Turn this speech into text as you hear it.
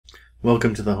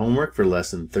Welcome to the homework for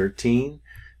lesson 13.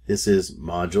 This is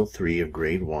module 3 of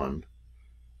grade 1,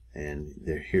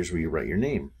 and here's where you write your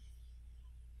name.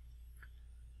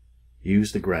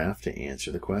 Use the graph to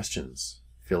answer the questions.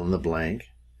 Fill in the blank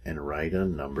and write a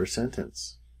number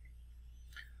sentence.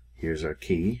 Here's our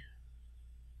key.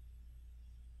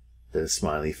 The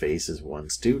smiley face is one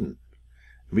student.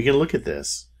 We can look at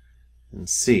this and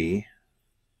see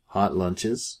hot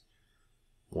lunches.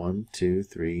 1, 2,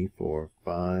 3, 4,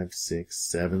 5, 6,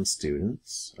 7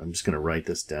 students. I'm just going to write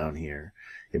this down here.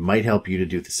 It might help you to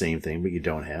do the same thing, but you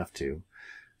don't have to.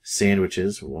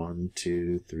 Sandwiches. 1,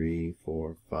 2, 3,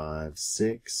 4, 5,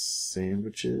 6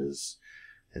 sandwiches.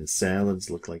 And salads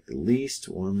look like the least.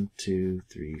 1, 2,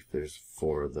 3, there's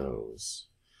 4 of those.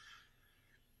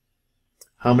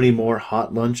 How many more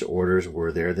hot lunch orders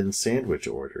were there than sandwich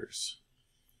orders?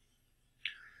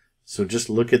 So just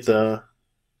look at the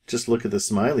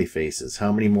smiley faces.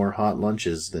 How many more hot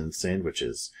lunches than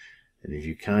sandwiches? And if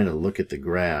you kind of look at the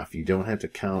graph, you don't have to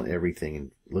count everything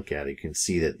and look at it. You can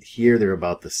see that here they're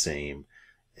about the same,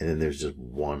 and then there's just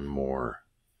one more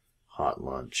hot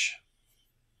lunch.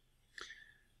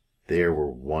 There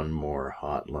were one more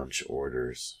hot lunch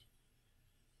orders.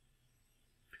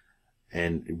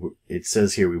 And it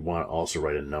says here we want to also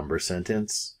write a number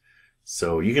sentence.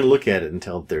 So you can look at it and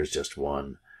tell there's just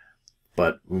one.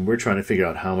 But when we're trying to figure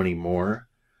out how many more,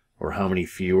 or how many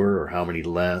fewer, or how many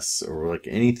less, or like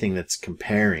anything that's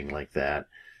comparing like that,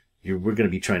 we're going to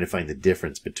be trying to find the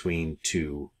difference between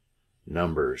two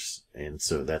numbers. And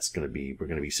so that's going to be, we're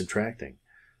going to be subtracting.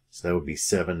 So that would be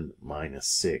 7 minus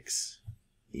 6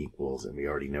 equals, and we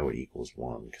already know it equals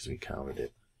 1 because we counted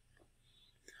it.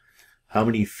 How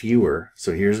many fewer,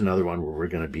 so here's another one where we're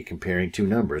going to be comparing two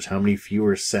numbers. How many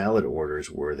fewer salad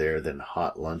orders were there than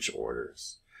hot lunch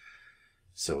orders?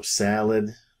 So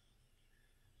salad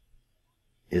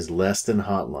is less than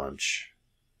hot lunch,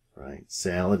 right?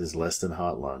 Salad is less than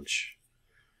hot lunch.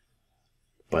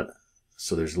 But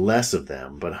so there's less of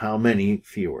them, but how many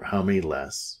fewer? How many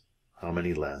less? How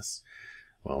many less?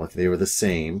 Well, if they were the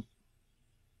same,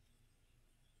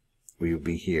 we would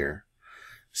be here.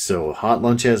 So hot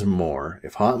lunch has more.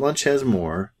 If hot lunch has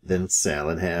more, then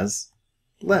salad has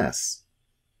less.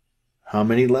 How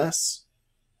many less?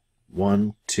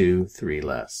 1, 2, 3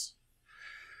 less.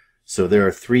 So there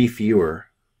are 3 fewer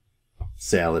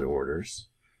salad orders.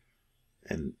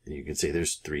 And you can say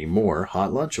there's 3 more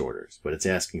hot lunch orders, but it's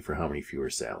asking for how many fewer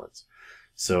salads.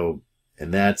 So,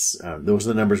 and that's, those are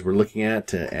the numbers we're looking at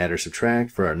to add or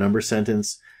subtract for our number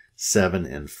sentence, 7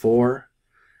 and 4.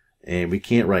 And we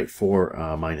can't write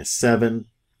 4 minus 7,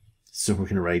 so we're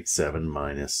going to write 7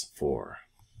 minus 4.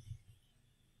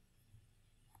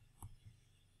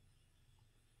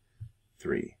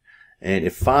 3. And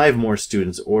if 5 more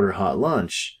students order hot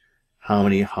lunch, how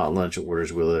many hot lunch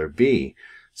orders will there be?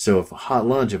 So if hot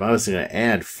lunch, if I was going to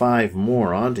add 5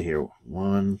 more onto here,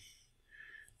 1,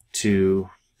 2,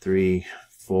 3,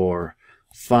 4,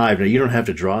 5. Now you don't have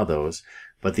to draw those,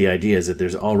 but the idea is that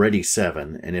there's already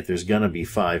 7, and if there's going to be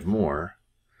 5 more,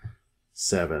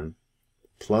 7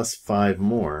 plus 5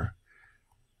 more,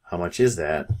 how much is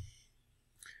that?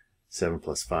 7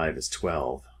 plus 5 is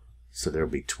 12. So there'll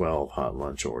be 12 hot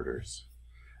lunch orders.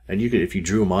 And you could, if you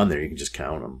drew them on there, you can just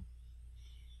count them.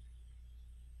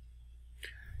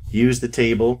 Use the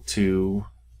table to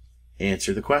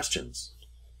answer the questions.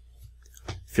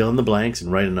 Fill in the blanks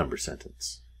and write a number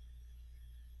sentence.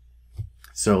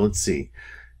 So let's see.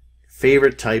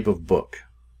 Favorite type of book.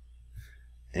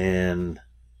 And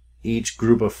each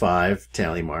group of 5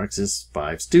 tally marks is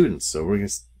 5 students. So we're going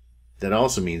to, that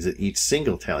also means that each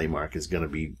single tally mark is going to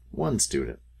be 1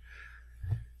 student.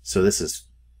 So this is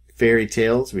fairy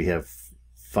tales. We have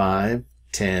 5,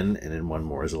 10, and then one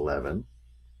more is 11.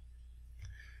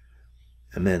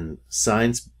 And then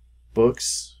science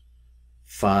books,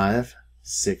 5,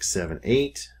 6, 7,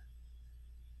 8.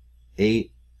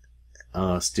 8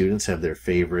 students have their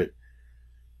favorite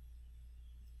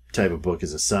type of book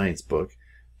is a science book.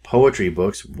 Poetry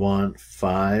books, 1,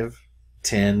 5,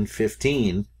 10,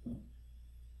 15.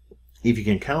 If you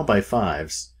can count by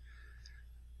 5s,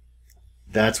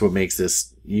 that's what makes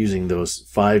this, using those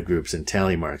 5 groups and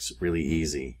tally marks, really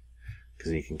easy,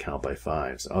 because you can count by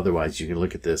 5s. Otherwise, you can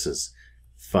look at this as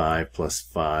 5 plus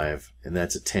 5, and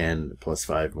that's a 10 plus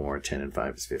 5 more. 10 and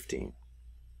 5 is 15.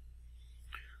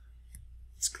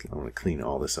 I want to clean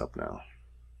all this up now.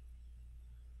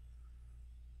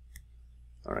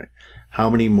 All right. How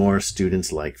many more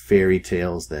students like fairy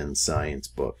tales than science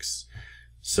books?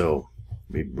 So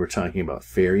we're talking about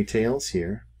fairy tales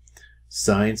here.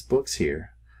 Science books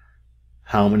here.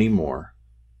 How many more?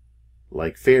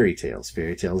 Like fairy tales.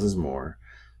 Fairy tales is more.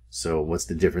 So what's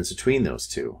the difference between those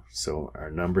two? So our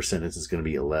number sentence is going to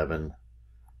be 11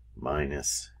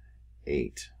 minus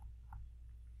 8.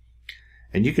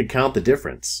 And you could count the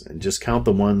difference and just count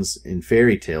the ones in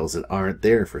fairy tales that aren't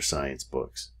there for science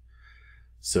books.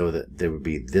 So that there would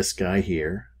be this guy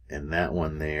here, and that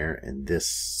one there, and this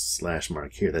slash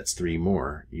mark here. That's 3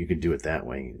 more. You could do it that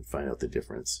way and find out the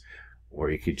difference.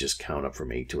 Or you could just count up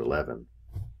from 8 to 11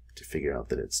 to figure out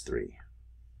that it's 3.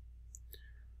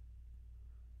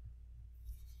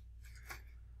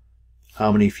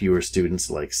 How many fewer students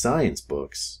like science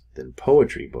books than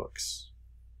poetry books?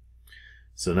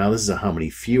 So now this is a how many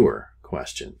fewer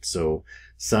question. So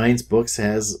science books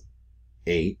has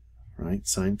 8, right?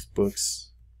 Science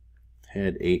books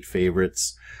had 8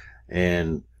 favorites,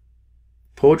 and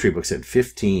poetry books had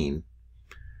 15.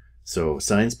 So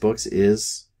science books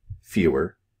is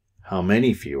fewer. How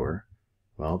many fewer?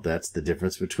 Well, that's the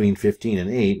difference between 15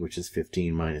 and 8, which is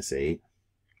 15 minus 8.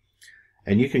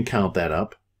 And you can count that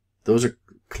up. Those are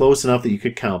close enough that you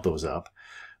could count those up.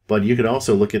 But you could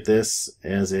also look at this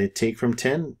as a take from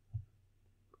 10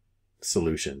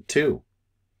 solution, too.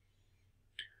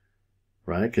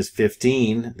 Right? Because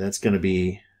 15, that's going to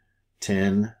be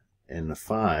 10 and the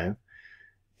 5.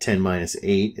 10 minus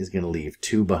 8 is going to leave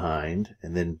 2 behind.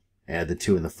 And then add the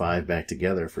 2 and the 5 back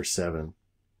together for 7.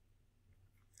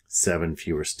 7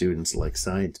 fewer students like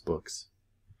science books.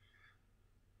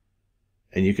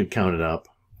 And you could count it up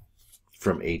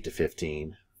from 8 to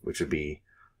 15, which would be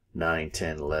 9,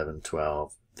 10, 11,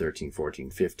 12, 13,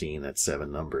 14, 15. That's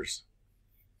 7 numbers.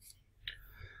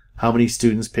 How many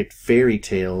students picked fairy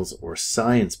tales or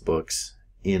science books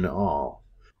in all?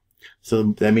 So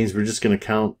that means we're just going to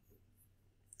count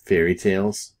fairy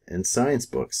tales and science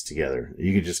books together.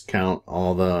 You could just count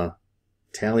all the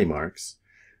tally marks,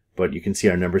 but you can see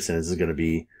our number sentence is going to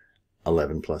be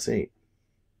 11 plus 8.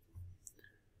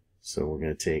 So we're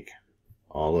going to take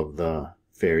all of the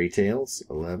fairy tales,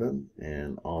 11,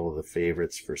 and all of the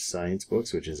favorites for science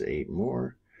books, which is 8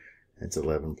 more. That's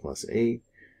 11 plus 8.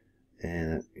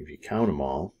 And if you count them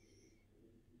all,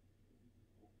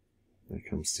 that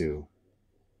comes to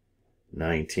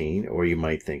 19. Or you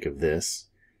might think of this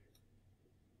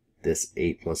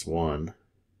 8 plus 1,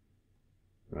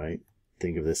 right?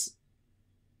 Think of this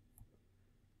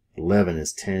 11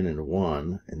 is 10 and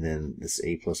 1, and then this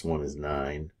 8 plus 1 is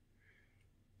 9.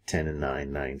 10 and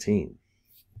 9, 19.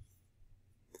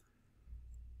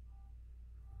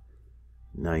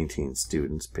 19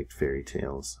 students picked fairy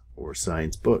tales or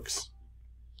science books.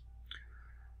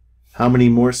 How many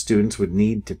more students would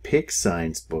need to pick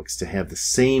science books to have the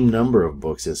same number of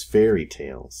books as fairy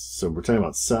tales? So we're talking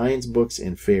about science books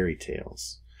and fairy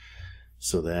tales.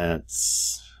 So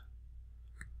that's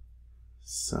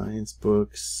science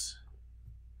books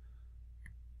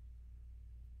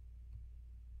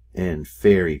and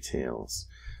fairy tales.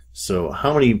 So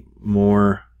how many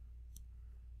more?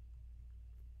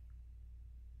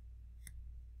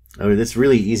 I mean, that's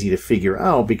really easy to figure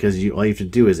out because all you have to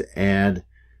do is add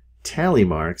tally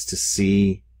marks to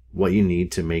see what you need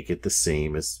to make it the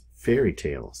same as fairy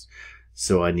tales.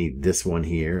 So I need this one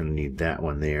here, and I need that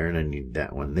one there, and I need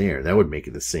that one there. That would make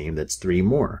it the same. That's 3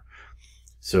 more.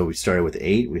 So we started with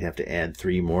 8. We'd have to add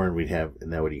 3 more,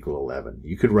 and that would equal 11.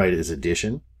 You could write it as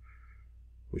addition,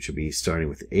 which would be starting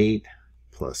with 8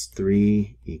 plus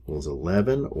 3 equals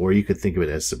 11. Or you could think of it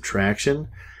as subtraction.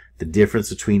 The difference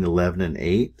between 11 and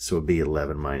 8, so it would be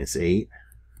 11 minus 8.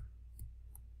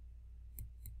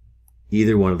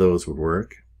 Either one of those would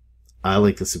work. I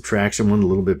like the subtraction one a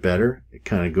little bit better. It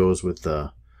kind of goes with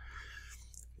the,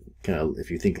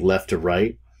 if you think left to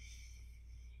right,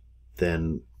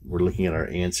 then we're looking at our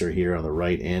answer here on the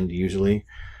right end usually,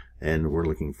 and we're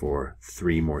looking for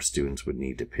 3 more students would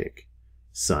need to pick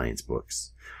science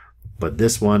books. But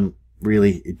this one,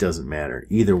 really, it doesn't matter.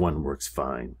 Either one works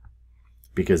fine,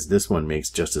 because this one makes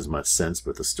just as much sense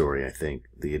with the story, I think.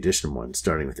 The addition one,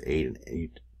 starting with 8 and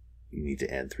 8, you need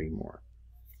to add 3 more.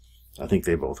 I think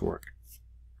they both work.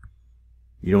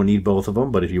 You don't need both of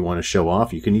them, but if you want to show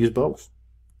off, you can use both.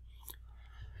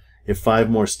 If 5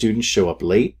 more students show up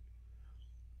late,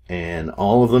 and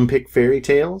all of them pick fairy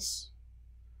tales,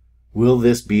 will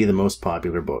this be the most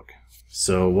popular book?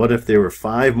 So what if there were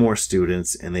 5 more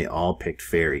students and they all picked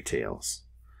fairy tales?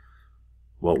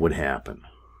 What would happen?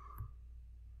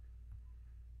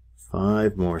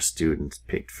 5 more students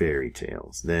picked fairy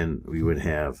tales. Then we would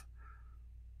have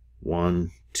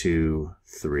 1, 2,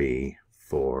 3,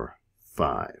 4,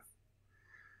 5.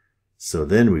 So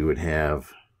then we would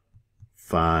have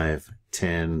 5,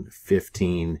 10,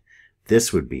 15.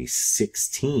 This would be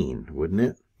 16, wouldn't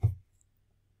it?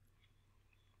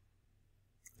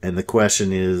 And the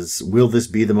question is, will this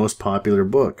be the most popular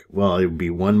book? Well, it would be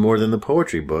one more than the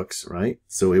poetry books, right?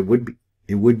 So it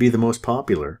would be the most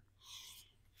popular.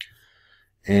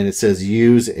 And it says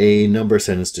use a number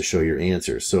sentence to show your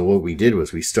answer. So what we did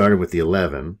was we started with the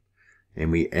 11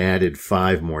 and we added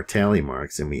 5 more tally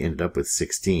marks and we ended up with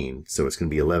 16. So it's going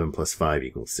to be 11 plus 5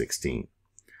 equals 16.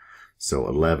 So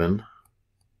 11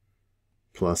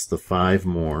 plus the 5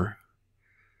 more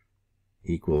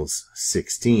equals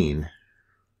 16.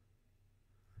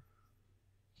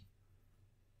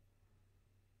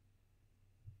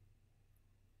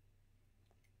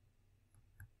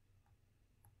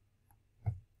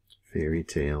 Fairy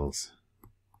tales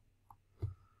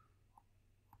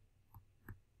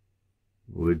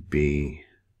would be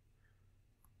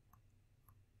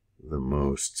the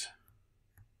most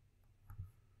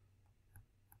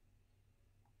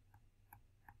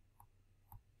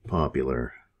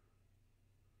popular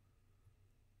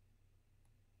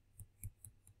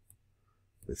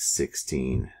with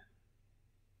 16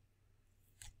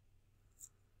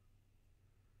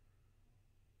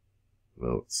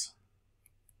 votes.